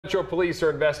Metro Police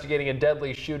are investigating a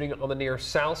deadly shooting on the near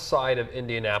south side of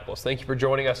Indianapolis. Thank you for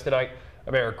joining us tonight.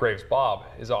 I'm Eric Graves. Bob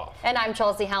is off. And I'm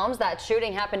Chelsea Helms. That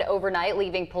shooting happened overnight,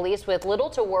 leaving police with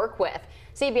little to work with.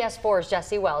 CBS 4's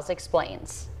Jesse Wells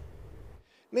explains.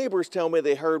 Neighbors tell me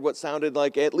they heard what sounded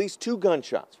like at least 2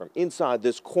 gunshots from inside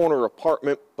this corner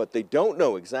apartment, but they don't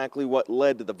know exactly what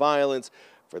led to the violence.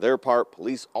 For their part,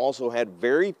 police also had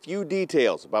very few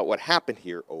details about what happened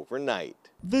here overnight.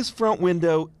 This front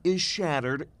window is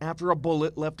shattered after a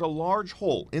bullet left a large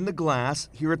hole in the glass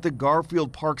here at the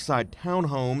Garfield Parkside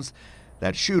townhomes.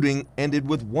 That shooting ended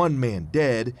with 1 man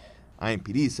dead.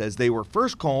 IMPD says they were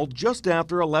first called just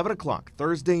after 11 o'clock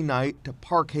Thursday night to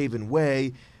Parkhaven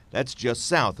Way. That's just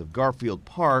south of Garfield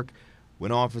Park.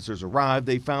 When officers arrived,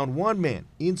 they found 1 man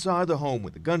inside the home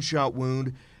with a gunshot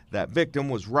wound. That victim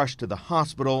was rushed to the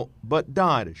hospital but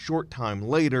died a short time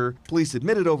later. Police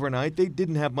admitted overnight they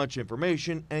didn't have much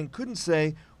information and couldn't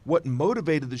say what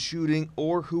motivated the shooting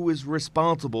or who is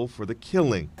responsible for the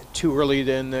killing. Too early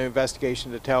in the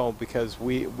investigation to tell because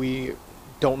we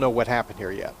don't know what happened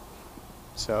here yet.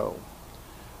 So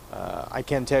I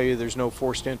can tell you there's no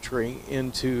forced entry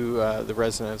into the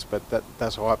residence, but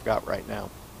that's all I've got right now.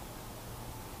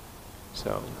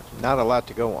 So not a lot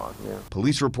to go on. Yeah.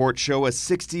 Police reports show a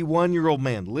 61-year-old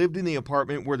man lived in the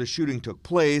apartment where the shooting took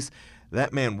place.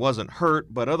 That man wasn't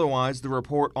hurt, but otherwise the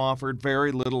report offered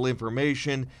very little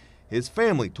information. His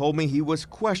family told me he was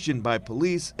questioned by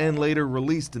police and later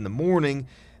released in the morning.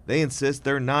 They insist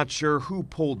they're not sure who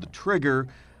pulled the trigger.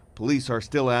 Police are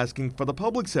still asking for the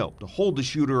public's help to hold the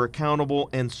shooter accountable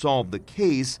and solve the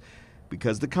case.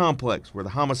 Because the complex where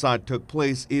the homicide took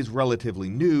place is relatively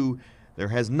new, there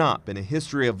has not been a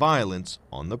history of violence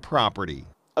on the property.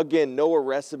 Again, no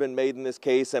arrests have been made in this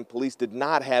case, and police did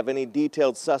not have any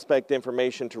detailed suspect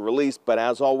information to release. But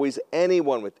as always,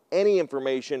 anyone with any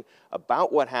information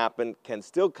about what happened can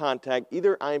still contact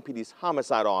either IMPD's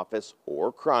homicide office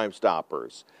or Crime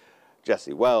Stoppers.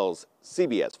 Jesse Wells,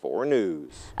 CBS 4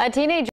 News. A teenager